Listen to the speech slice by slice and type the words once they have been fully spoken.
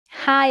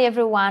Hi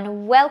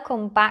everyone,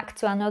 welcome back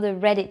to another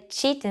Reddit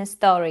cheating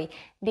story.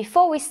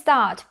 Before we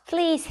start,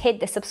 please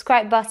hit the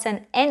subscribe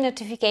button and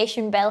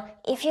notification bell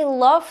if you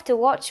love to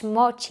watch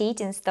more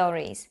cheating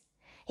stories.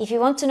 If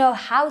you want to know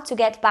how to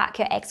get back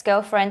your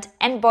ex-girlfriend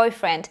and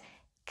boyfriend,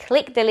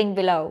 click the link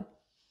below.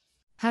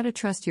 How to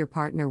trust your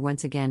partner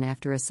once again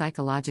after a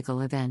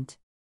psychological event.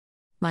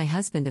 My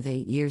husband of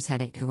 8 years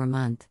had a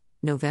month,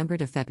 November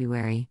to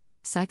February,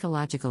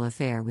 psychological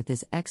affair with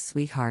his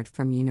ex-sweetheart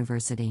from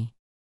university.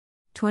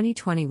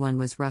 2021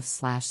 was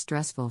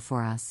rough/stressful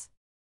for us.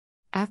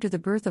 After the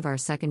birth of our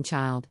second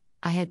child,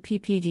 I had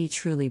PPD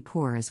truly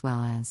poor as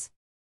well as.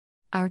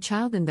 Our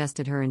child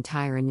invested her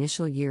entire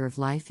initial year of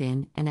life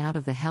in and out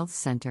of the health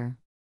center.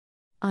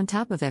 On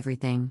top of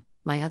everything,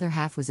 my other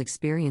half was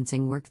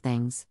experiencing work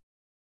things.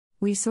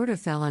 We sort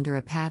of fell under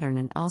a pattern,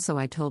 and also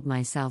I told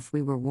myself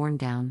we were worn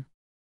down.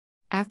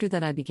 After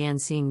that I began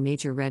seeing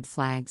major red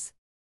flags.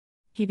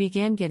 He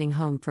began getting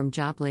home from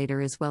job later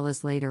as well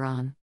as later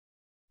on.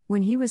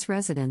 When he was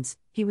residence,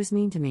 he was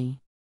mean to me.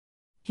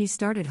 He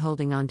started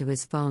holding on to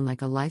his phone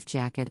like a life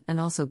jacket and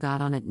also got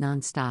on it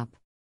non-stop.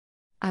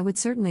 I would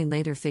certainly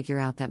later figure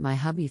out that my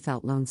hubby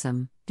felt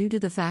lonesome, due to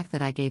the fact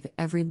that I gave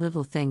every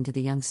little thing to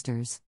the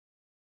youngsters.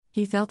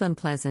 He felt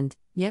unpleasant,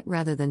 yet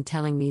rather than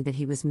telling me that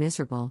he was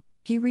miserable,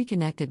 he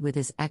reconnected with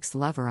his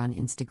ex-lover on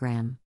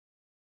Instagram.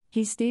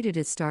 He stated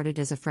it started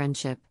as a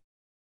friendship.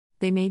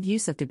 They made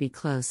use of to be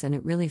close, and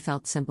it really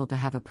felt simple to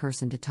have a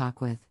person to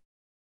talk with.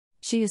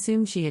 She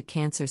assumed she had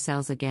cancer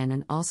cells again,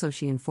 and also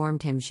she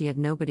informed him she had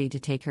nobody to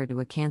take her to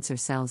a cancer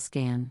cells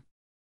scan.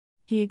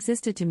 He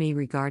existed to me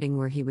regarding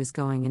where he was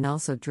going and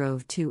also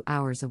drove 2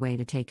 hours away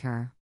to take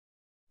her.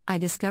 I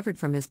discovered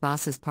from his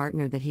boss's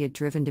partner that he had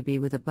driven to be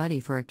with a buddy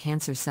for a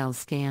cancer cells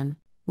scan,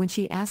 when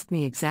she asked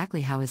me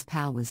exactly how his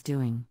pal was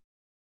doing.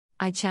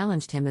 I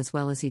challenged him as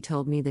well as he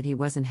told me that he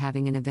wasn't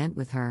having an event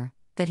with her,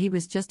 that he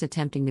was just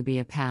attempting to be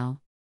a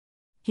pal.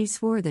 He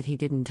swore that he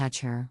didn't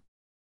touch her.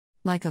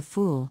 Like a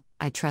fool,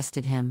 I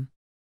trusted him.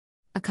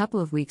 A couple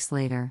of weeks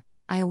later,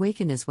 I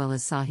awakened as well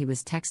as saw he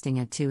was texting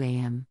at 2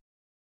 a.m.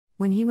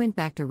 When he went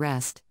back to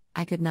rest,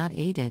 I could not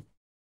aid it.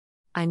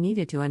 I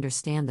needed to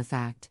understand the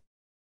fact.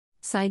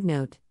 Side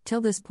note, till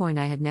this point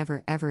I had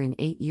never ever in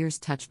 8 years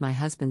touched my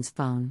husband's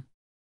phone.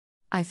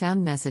 I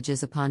found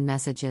messages upon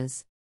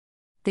messages.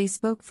 They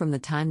spoke from the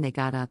time they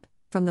got up,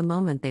 from the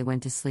moment they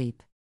went to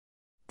sleep.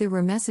 There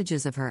were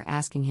messages of her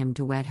asking him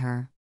to wed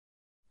her.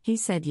 He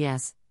said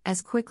yes,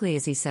 as quickly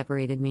as he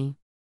separated me.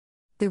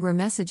 There were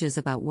messages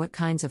about what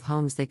kinds of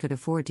homes they could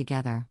afford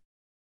together.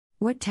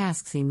 What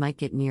tasks he might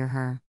get near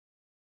her.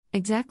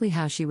 Exactly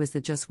how she was the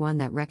just one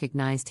that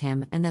recognized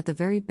him, and that the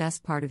very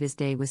best part of his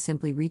day was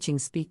simply reaching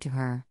speak to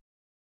her.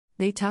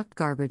 They talked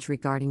garbage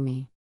regarding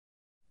me.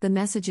 The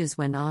messages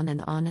went on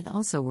and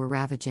also were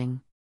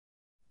ravaging.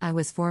 I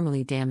was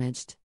formally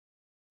damaged.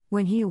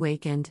 When he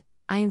awakened,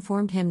 I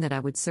informed him that I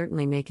would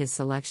certainly make his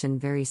selection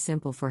very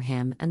simple for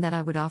him and that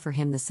I would offer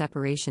him the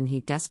separation he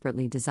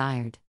desperately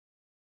desired.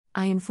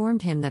 I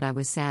informed him that I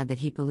was sad that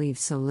he believed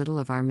so little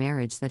of our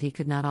marriage that he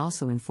could not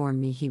also inform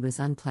me he was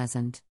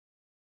unpleasant.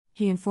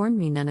 He informed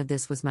me none of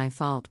this was my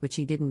fault, which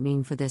he didn't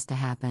mean for this to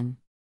happen.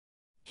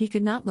 He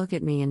could not look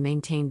at me and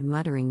maintained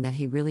muttering that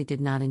he really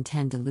did not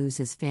intend to lose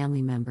his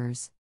family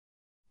members.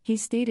 He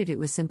stated it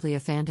was simply a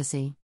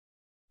fantasy.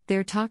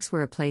 Their talks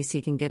were a place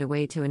he can get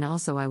away to, and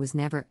also I was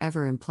never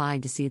ever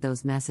implied to see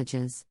those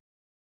messages.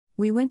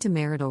 We went to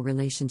marital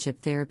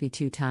relationship therapy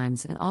 2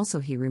 times, and also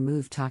he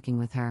removed talking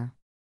with her.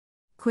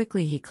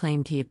 Quickly he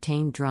claimed he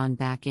obtained drawn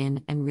back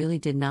in and really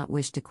did not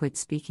wish to quit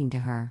speaking to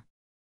her.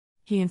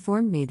 He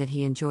informed me that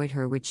he enjoyed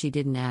her, which she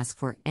didn't ask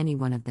for any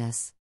one of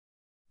this.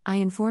 I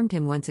informed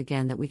him once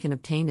again that we can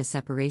obtain a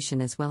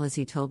separation, as well as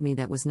he told me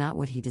that was not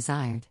what he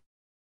desired.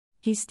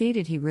 He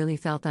stated he really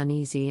felt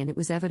uneasy, and it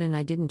was evident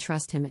I didn't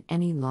trust him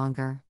any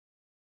longer.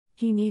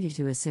 He needed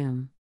to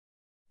assume.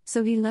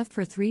 So he left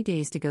for 3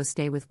 days to go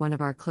stay with one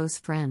of our close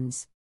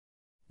friends.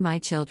 My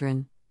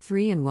children,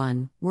 3 and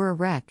 1, were a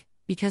wreck,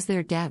 because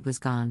their dad was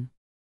gone.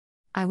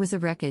 I was a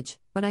wreckage,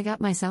 but I got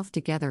myself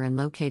together and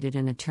located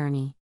an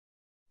attorney.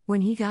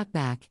 When he got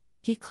back,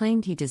 he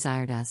claimed he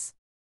desired us.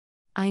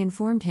 I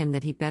informed him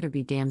that he better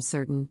be damn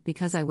certain,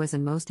 because I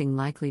wasn't most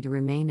likely to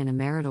remain in a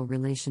marital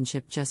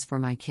relationship just for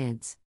my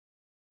kids.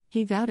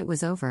 He vowed it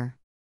was over.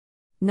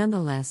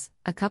 Nonetheless,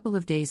 a couple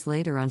of days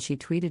later on, she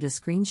tweeted a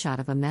screenshot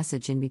of a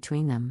message in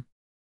between them.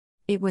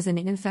 It was an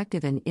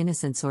ineffective and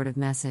innocent sort of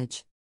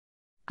message.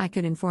 I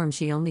could inform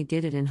she only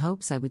did it in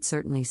hopes I would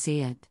certainly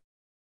see it.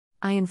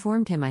 I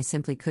informed him I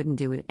simply couldn't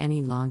do it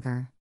any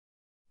longer.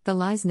 The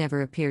lies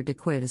never appeared to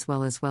quit, as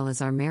well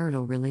as our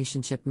marital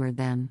relationship mirrored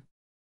them.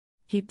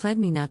 He pled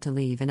me not to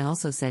leave, and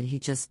also said he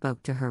just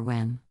spoke to her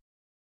when.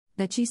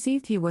 That she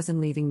seethed he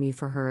wasn't leaving me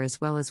for her, as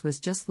well as was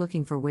just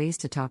looking for ways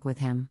to talk with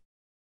him.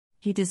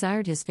 He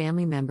desired his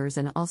family members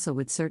and also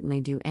would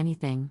certainly do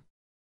anything.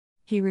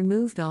 He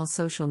removed all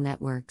social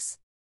networks.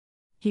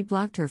 He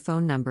blocked her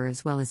phone number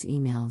as well as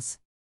emails.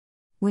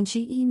 When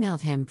she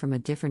emailed him from a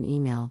different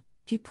email,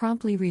 he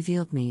promptly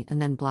revealed me and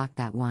then blocked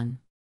that one.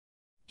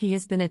 He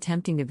has been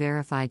attempting to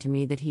verify to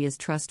me that he is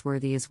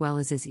trustworthy as well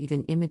as is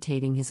even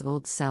imitating his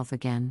old self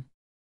again.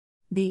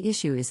 The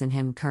issue isn't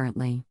him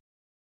currently.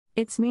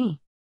 It's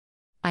me.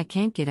 I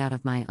can't get out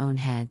of my own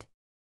head.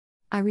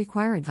 I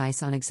require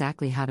advice on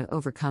exactly how to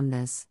overcome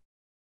this.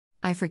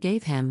 I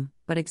forgave him,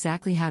 but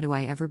exactly how do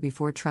I ever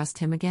before trust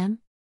him again?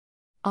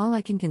 All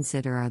I can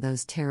consider are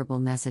those terrible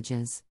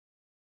messages.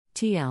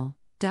 TL,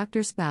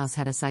 Dr. Spouse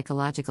had a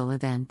psychological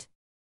event.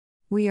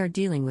 We are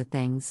dealing with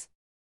things.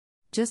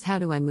 Just how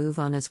do I move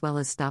on as well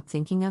as stop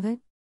thinking of it?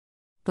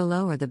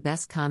 Below are the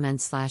best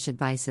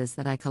comments/advices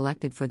that I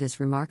collected for this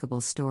remarkable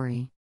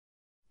story.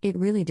 It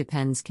really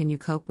depends. Can you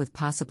cope with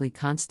possibly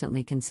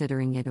constantly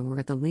considering it, or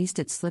at the least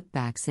it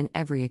slipbacks in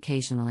every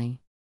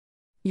occasionally?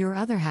 Your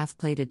other half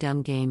played a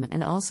dumb game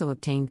and also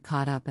obtained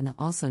caught up, and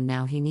also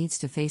now he needs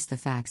to face the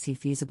facts he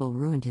feasible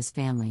ruined his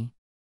family.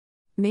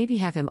 Maybe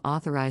have him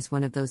authorize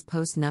one of those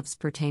post-nups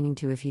pertaining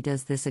to if he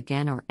does this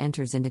again or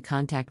enters into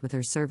contact with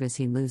her service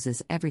he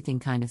loses everything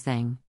kind of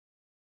thing.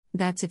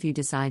 That's if you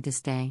decide to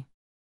stay.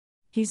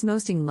 He's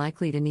most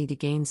likely to need to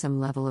gain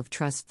some level of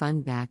trust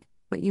fund back,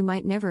 but you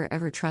might never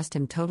ever trust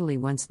him totally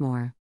once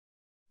more.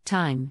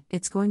 Time,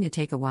 it's going to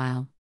take a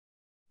while.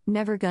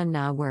 Never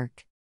gonna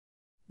work.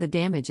 The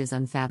damage is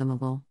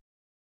unfathomable.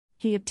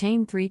 He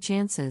obtained 3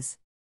 chances.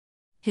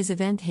 His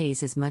event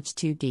haze is much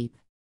too deep.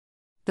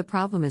 The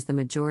problem is the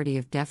majority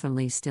of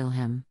definitely still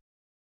him.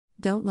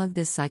 Don't lug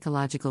this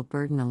psychological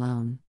burden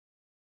alone.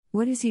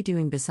 What is he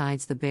doing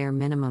besides the bare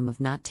minimum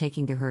of not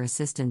taking to her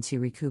assistance you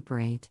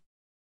recuperate?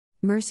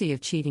 Mercy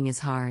of cheating is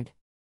hard.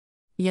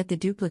 Yet the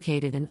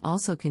duplicated and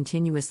also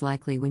continuous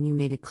likely when you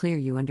made it clear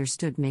you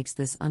understood makes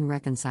this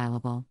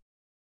unreconcilable.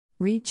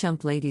 Read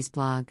Chump Lady's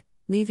blog,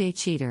 Leave a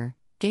Cheater,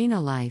 Gain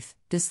a Life,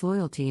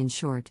 Disloyalty in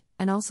short,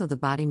 and also the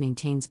body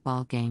maintains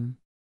ball game.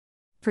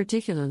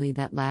 Particularly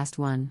that last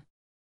one.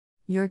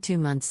 You're 2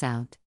 months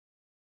out.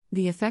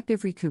 The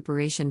effective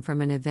recuperation from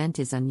an event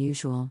is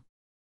unusual.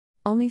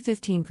 Only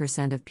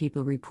 15% of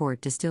people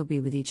report to still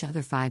be with each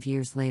other 5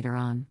 years later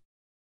on.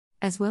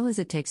 As well as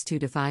it takes 2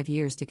 to 5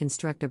 years to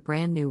construct a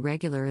brand new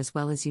regular, as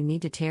well as you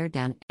need to tear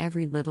down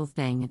every little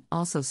thing and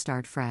also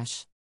start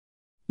fresh.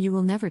 You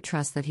will never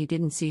trust that he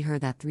didn't see her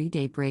that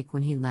 3-day break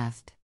when he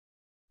left.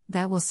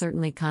 That will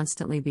certainly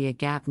constantly be a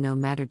gap no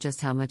matter just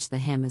how much the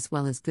him as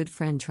well as good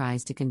friend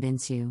tries to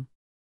convince you.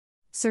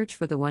 Search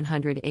for the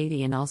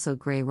 180 and also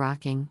gray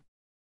rocking.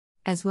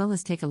 As well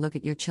as take a look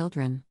at your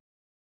children.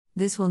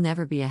 This will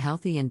never be a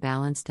healthy and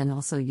balanced and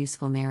also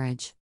useful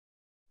marriage.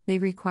 They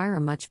require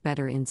a much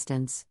better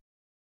instance.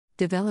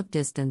 Develop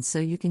distance so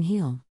you can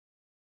heal.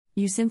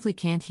 You simply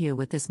can't heal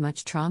with this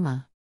much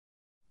trauma.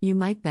 You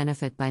might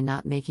benefit by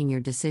not making your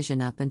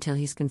decision up until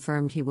he's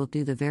confirmed he will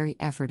do the very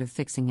effort of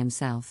fixing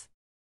himself.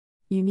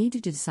 You need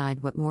to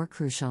decide what more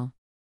crucial.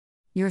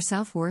 Your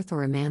self-worth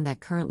or a man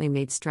that currently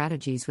made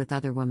strategies with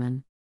other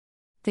women.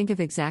 Think of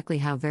exactly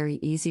how very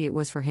easy it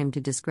was for him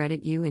to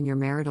discredit you in your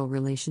marital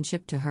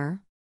relationship to her.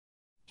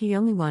 He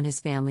only won his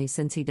family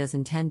since he does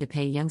intend to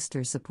pay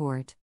youngster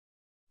support.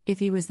 If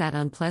he was that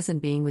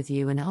unpleasant being with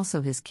you and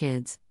also his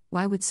kids,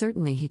 why would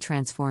certainly he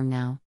transform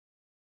now?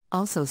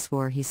 Also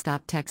swore he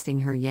stopped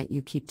texting her, yet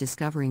you keep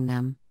discovering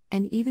them,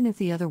 and even if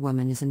the other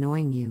woman is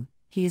annoying you,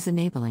 he is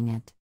enabling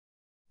it.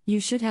 You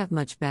should have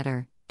much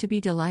better, to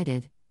be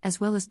delighted, as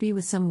well as be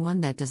with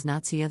someone that does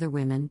not see other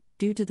women,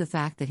 due to the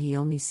fact that he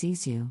only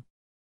sees you.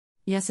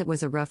 Yes, it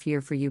was a rough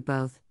year for you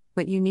both,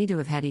 but you need to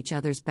have had each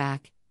other's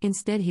back.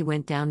 Instead he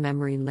went down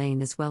memory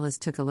lane as well as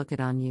took a look at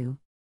on you.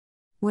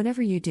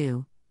 Whatever you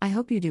do, I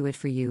hope you do it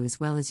for you as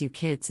well as you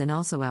kids and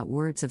also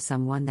outwards of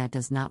someone that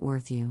does not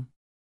worth you.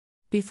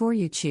 Before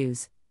you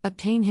choose,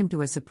 obtain him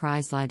to a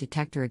surprise lie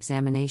detector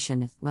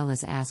examination as well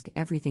as ask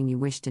everything you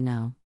wish to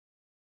know.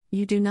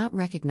 You do not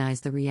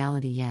recognize the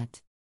reality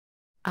yet.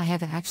 I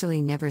have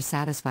actually never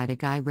satisfied a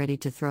guy ready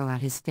to throw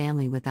out his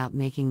family without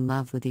making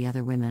love with the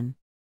other women.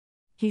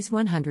 He's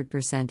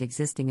 100%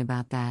 existing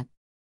about that.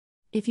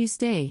 If you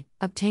stay,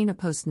 obtain a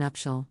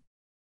postnuptial.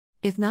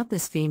 If not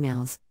this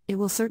female's, it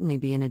will certainly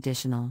be an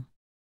additional.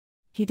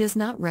 He does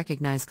not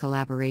recognize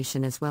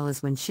collaboration as well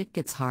as when shit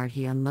gets hard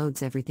he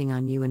unloads everything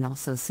on you and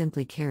also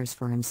simply cares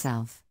for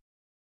himself.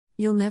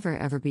 You'll never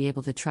ever be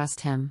able to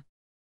trust him.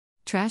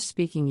 Trash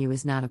speaking you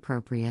is not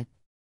appropriate.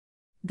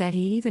 That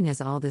he even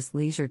has all this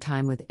leisure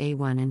time with a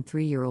 1 and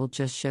 3-year-old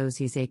just shows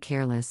he's a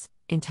careless,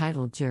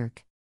 entitled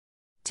jerk.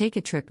 Take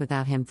a trip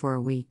without him for a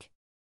week.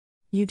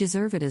 You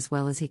deserve it as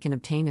well as he can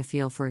obtain a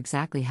feel for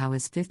exactly how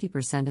his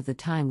 50% of the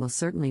time will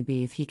certainly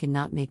be if he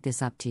cannot make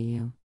this up to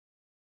you.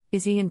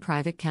 Is he in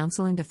private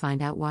counseling to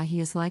find out why he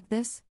is like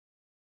this?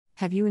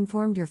 Have you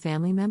informed your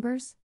family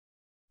members?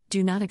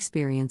 Do not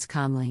experience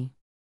calmly.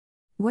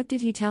 What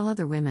did he tell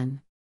other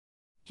women?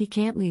 He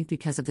can't leave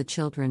because of the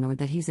children or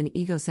that he's an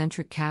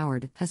egocentric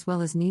coward as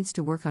well as needs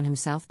to work on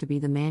himself to be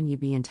the man you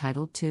be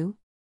entitled to?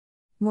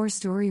 More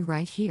story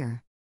right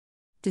here.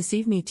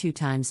 Deceive me 2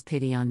 times,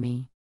 pity on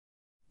me.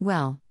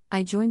 Well,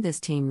 I joined this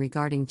team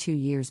regarding 2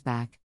 years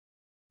back.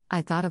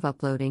 I thought of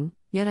uploading,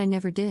 yet I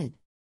never did.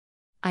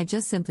 I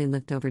just simply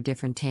looked over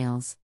different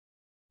tales.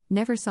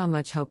 Never saw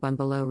much hope on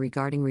below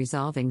regarding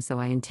resolving, so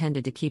I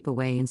intended to keep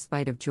away in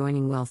spite of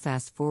joining. Well,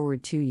 fast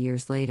forward 2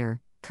 years later,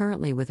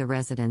 currently with a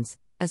residence,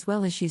 as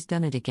well as she's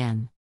done it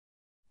again.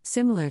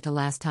 Similar to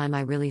last time,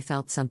 I really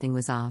felt something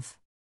was off.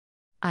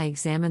 I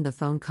examined the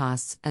phone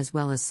costs as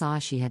well as saw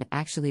she had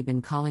actually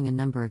been calling a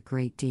number a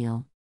great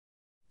deal.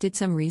 Did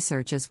some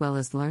research as well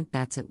as learnt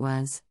that it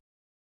was.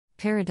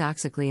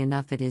 Paradoxically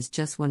enough, it is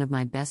just one of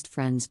my best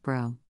friends'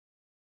 bro.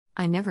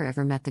 I never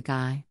ever met the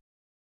guy.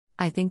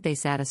 I think they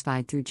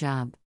satisfied through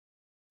job.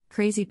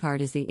 Crazy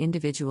part is the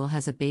individual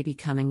has a baby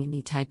coming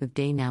any type of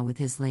day now with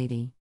his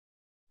lady.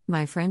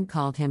 My friend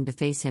called him to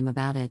face him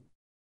about it.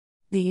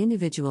 The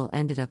individual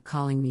ended up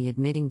calling me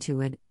admitting to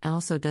it, and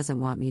also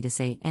doesn't want me to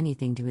say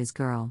anything to his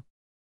girl.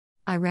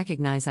 I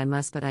recognize I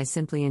must, but I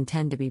simply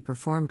intend to be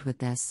performed with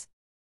this.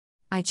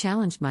 I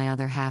challenged my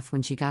other half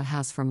when she got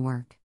house from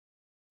work.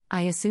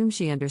 I assume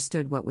she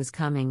understood what was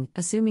coming,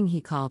 assuming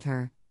he called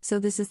her, so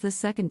this is the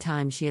second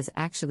time she has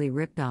actually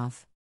ripped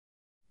off.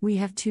 We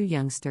have 2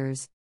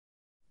 youngsters.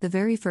 The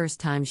very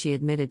first time she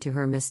admitted to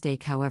her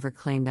mistake, however,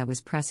 claimed I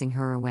was pressing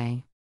her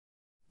away.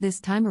 This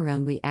time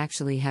around we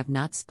actually have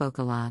not spoke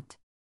a lot.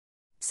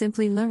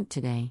 Simply learnt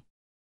today.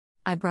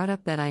 I brought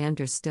up that I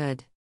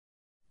understood.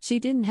 She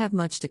didn't have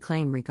much to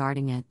claim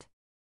regarding it.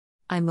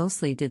 I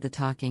mostly did the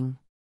talking.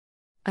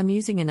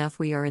 Amusing enough,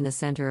 we are in the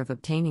center of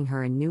obtaining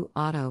her a new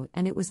auto,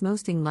 and it was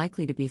most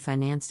likely to be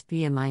financed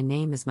via my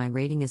name as my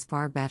rating is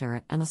far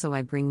better and also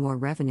I bring more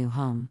revenue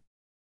home.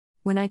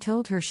 When I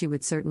told her she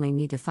would certainly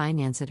need to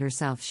finance it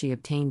herself, she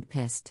obtained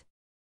pissed.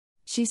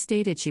 She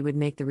stated she would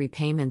make the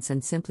repayments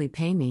and simply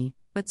pay me,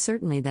 but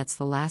certainly that's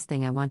the last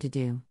thing I want to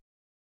do.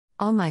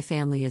 All my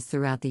family is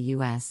throughout the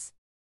US.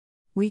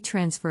 We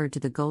transferred to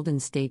the Golden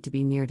State to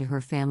be near to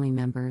her family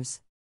members.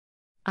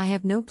 I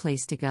have no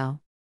place to go.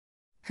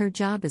 Her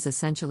job is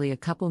essentially a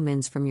couple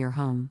mins from your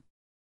home.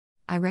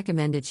 I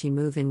recommended she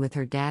move in with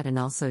her dad, and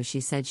also she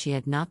said she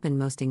had not been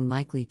most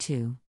likely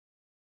to.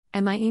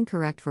 Am I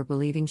incorrect for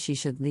believing she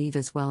should leave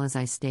as well as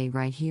I stay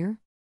right here?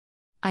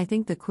 I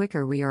think the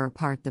quicker we are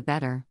apart the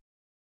better.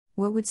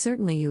 What would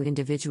certainly you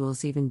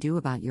individuals even do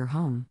about your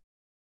home?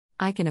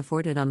 I can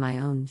afford it on my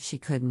own, she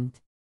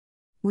couldn't.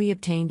 We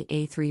obtained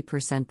a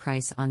 3%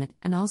 price on it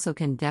and also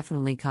can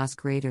definitely cost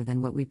greater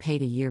than what we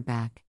paid a year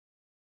back.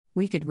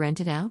 We could rent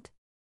it out?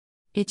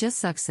 It just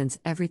sucks since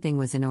everything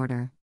was in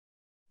order.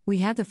 We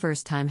had the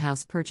first time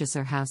house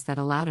purchaser house that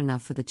allowed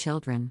enough for the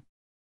children.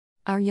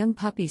 Our young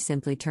puppy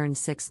simply turned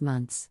 6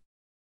 months.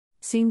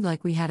 Seemed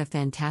like we had a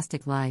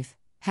fantastic life,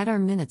 had our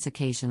minutes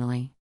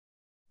occasionally.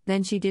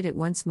 Then she did it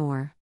once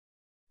more.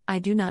 I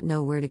do not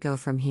know where to go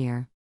from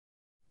here.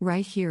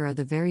 Right here are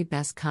the very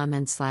best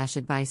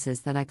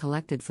comments/advices that I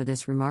collected for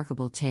this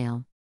remarkable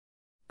tale.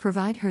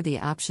 Provide her the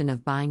option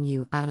of buying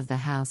you out of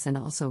the house and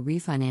also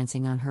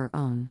refinancing on her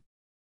own.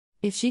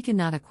 If she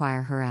cannot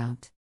acquire her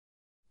out,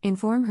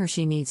 inform her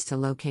she needs to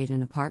locate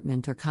an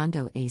apartment or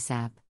condo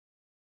ASAP.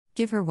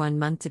 Give her 1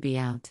 month to be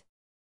out.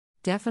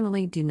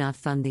 Definitely do not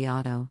fund the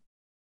auto.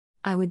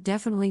 I would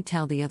definitely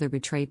tell the other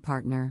betrayed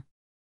partner.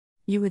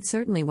 You would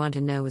certainly want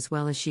to know as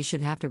well as she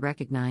should have to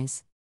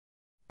recognize.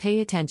 Pay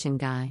attention,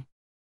 guy.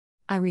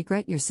 I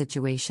regret your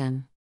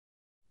situation.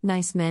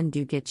 Nice men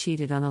do get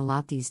cheated on a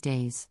lot these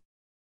days.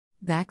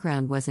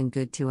 Background wasn't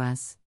good to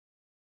us.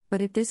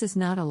 But if this is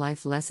not a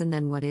life lesson,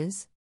 then what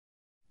is?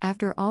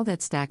 After all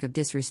that stack of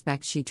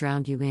disrespect she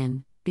drowned you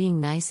in,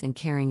 being nice and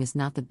caring is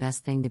not the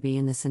best thing to be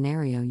in the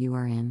scenario you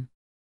are in.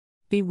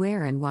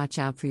 Beware and watch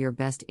out for your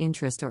best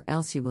interest, or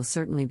else you will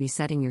certainly be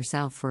setting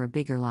yourself for a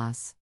bigger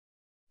loss.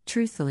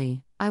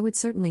 Truthfully, I would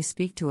certainly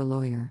speak to a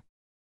lawyer.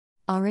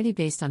 Already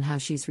based on how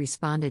she's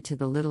responded to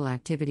the little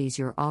activities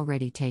you're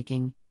already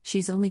taking,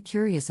 she's only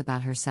curious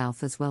about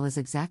herself as well as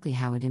exactly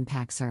how it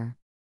impacts her.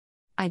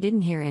 I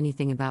didn't hear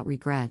anything about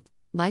regret,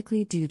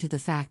 likely due to the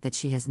fact that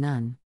she has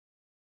none.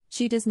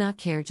 She does not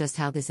care just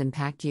how this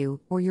impact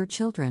you or your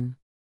children.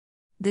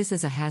 This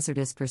is a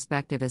hazardous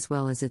perspective as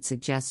well as it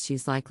suggests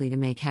she's likely to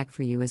make heck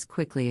for you as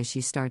quickly as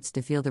she starts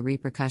to feel the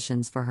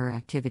repercussions for her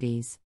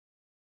activities.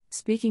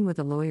 Speaking with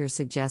a lawyer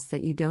suggests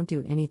that you don't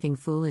do anything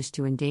foolish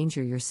to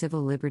endanger your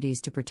civil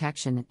liberties to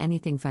protection and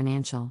anything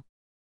financial.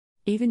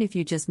 Even if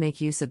you just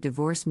make use of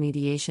divorce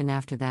mediation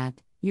after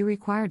that, you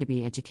require to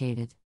be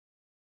educated.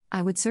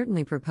 I would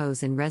certainly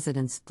propose in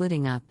residence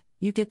splitting up,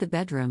 you get the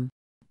bedroom.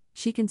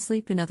 She can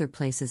sleep in other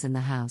places in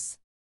the house.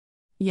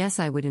 Yes,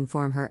 I would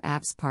inform her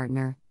app's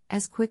partner,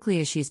 as quickly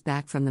as she's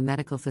back from the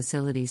medical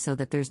facility so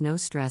that there's no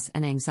stress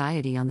and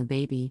anxiety on the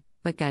baby,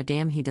 but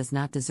goddamn he does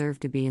not deserve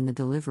to be in the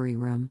delivery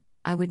room.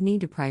 I would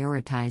need to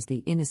prioritize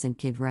the innocent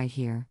kid right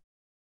here.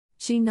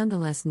 She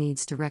nonetheless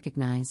needs to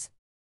recognize.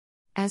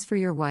 As for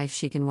your wife,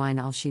 she can whine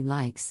all she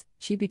likes,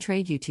 she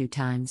betrayed you 2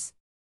 times.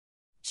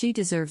 She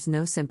deserves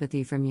no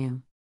sympathy from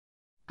you.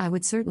 I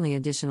would certainly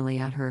additionally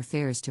out her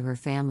affairs to her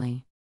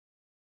family.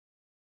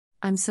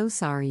 I'm so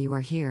sorry you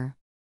are here.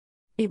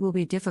 It will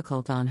be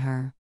difficult on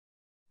her.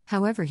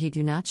 However, he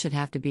do not should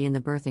have to be in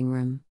the birthing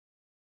room.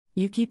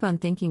 You keep on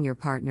thinking your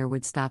partner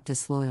would stop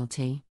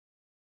disloyalty.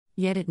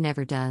 Yet it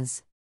never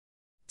does.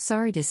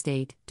 Sorry to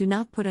state, do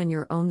not put on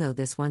your own though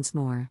this once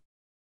more.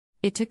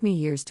 It took me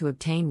years to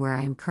obtain where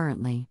I am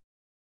currently.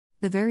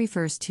 The very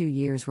first 2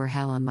 years were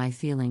hell on my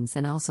feelings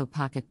and also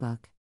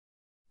pocketbook.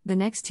 The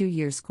next 2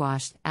 years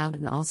squashed out,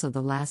 and also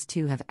the last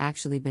 2 have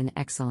actually been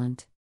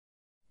excellent.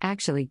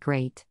 Actually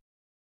great.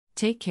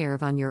 Take care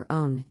of on your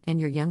own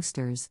and your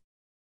youngsters.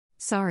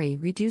 Sorry,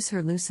 reduce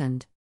her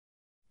loosened.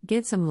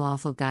 Get some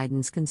lawful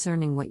guidance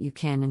concerning what you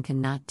can and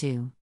cannot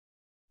do.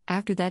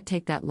 After that,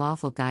 take that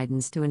lawful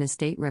guidance to an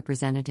estate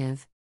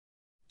representative.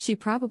 She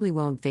probably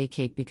won't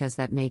vacate because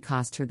that may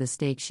cost her the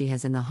stake she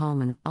has in the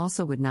home, and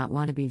also would not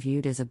want to be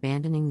viewed as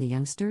abandoning the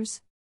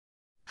youngsters.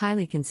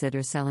 Highly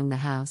consider selling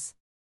the house.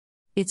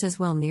 It's as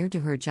well near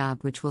to her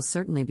job, which will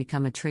certainly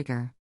become a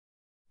trigger.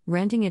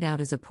 Renting it out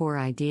is a poor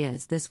idea,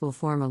 as this will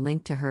form a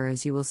link to her,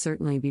 as you will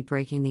certainly be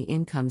breaking the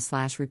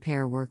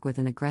income/repair work with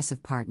an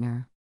aggressive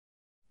partner.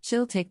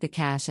 She'll take the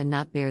cash and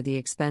not bear the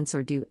expense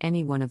or do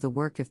any one of the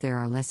work if there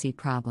are lessee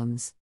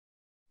problems.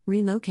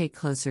 Relocate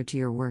closer to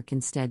your work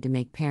instead to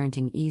make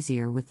parenting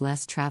easier with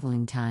less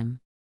traveling time.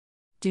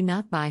 Do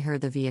not buy her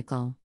the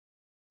vehicle.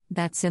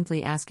 That's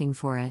simply asking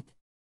for it.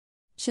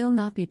 She'll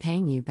not be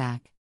paying you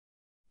back.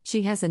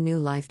 She has a new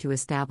life to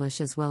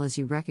establish, as well as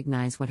you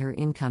recognize what her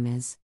income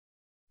is.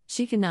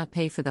 She cannot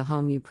pay for the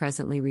home you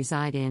presently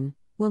reside in,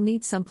 will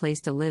need some place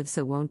to live,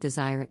 so won't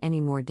desire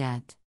any more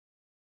debt.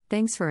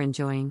 Thanks for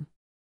enjoying.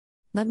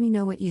 Let me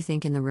know what you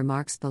think in the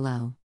remarks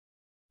below.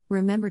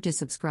 Remember to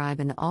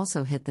subscribe and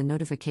also hit the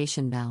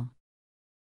notification bell.